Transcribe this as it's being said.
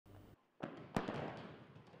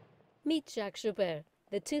Meet Jacque Joubert,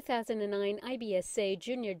 the 2009 IBSA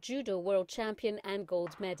Junior Judo World Champion and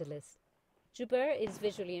gold medalist. Joubert is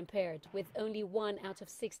visually impaired with only 1 out of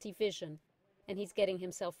 60 vision, and he's getting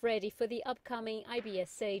himself ready for the upcoming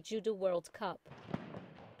IBSA Judo World Cup.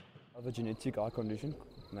 I have a genetic eye condition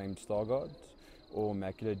named Stargardt or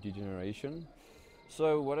macular degeneration.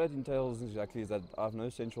 So what it entails exactly is that I have no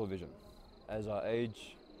central vision. As I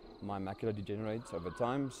age, my macula degenerates over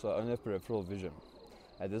time, so I only have peripheral vision.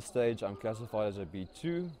 At this stage, I'm classified as a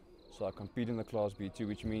B2, so I compete in the class B2,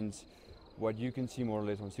 which means what you can see more or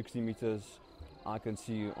less on 60 meters, I can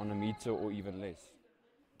see on a meter or even less.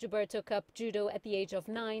 Joubert took up judo at the age of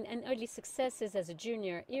 9, and early successes as a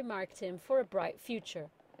junior earmarked him for a bright future.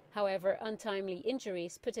 However, untimely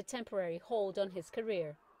injuries put a temporary hold on his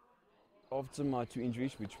career. After my 2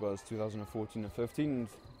 injuries, which was 2014 and 15,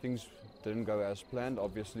 things didn't go as planned.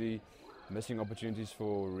 Obviously, missing opportunities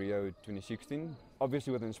for Rio 2016.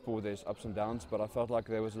 Obviously within sport there's ups and downs, but I felt like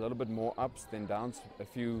there was a little bit more ups than downs, a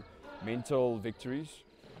few mental victories.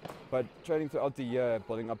 But training throughout the year,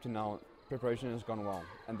 building up to now, preparation has gone well.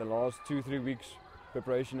 And the last 2-3 weeks,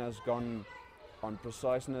 preparation has gone on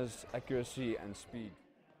preciseness, accuracy and speed.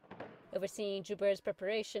 Overseeing Joubert's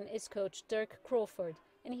preparation is coach Dirk Crawford,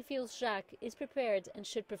 and he feels Jacque is prepared and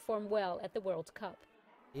should perform well at the World Cup.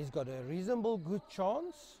 He's got a reasonable good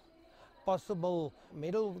chance, possible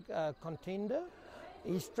medal contender.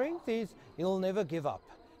 His strength is he'll never give up.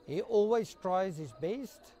 He always tries his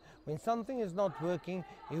best. When something is not working,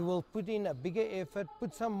 he will put in a bigger effort,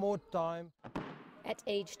 put some more time. At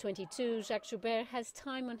age 22, Jacque Joubert has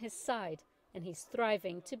time on his side, and he's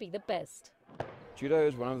thriving to be the best. Judo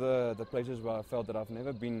is one of the places where I felt that I've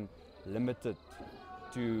never been limited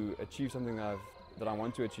to achieve something that I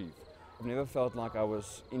want to achieve. I've never felt like I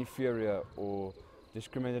was inferior or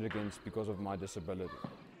discriminated against because of my disability.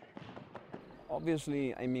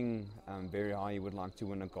 Obviously, aiming very high, you would like to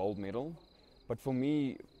win a gold medal, but for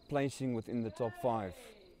me, placing within the top 5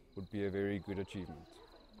 would be a very good achievement.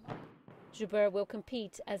 Joubert will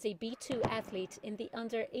compete as a B2 athlete in the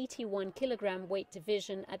under 81 kilogram weight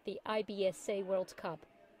division at the IBSA World Cup.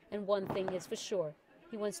 And one thing is for sure,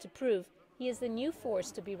 he wants to prove he is the new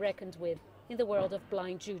force to be reckoned with in the world of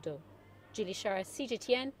blind judo. Scheier,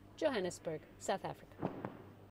 CGTN, Johannesburg, South Africa.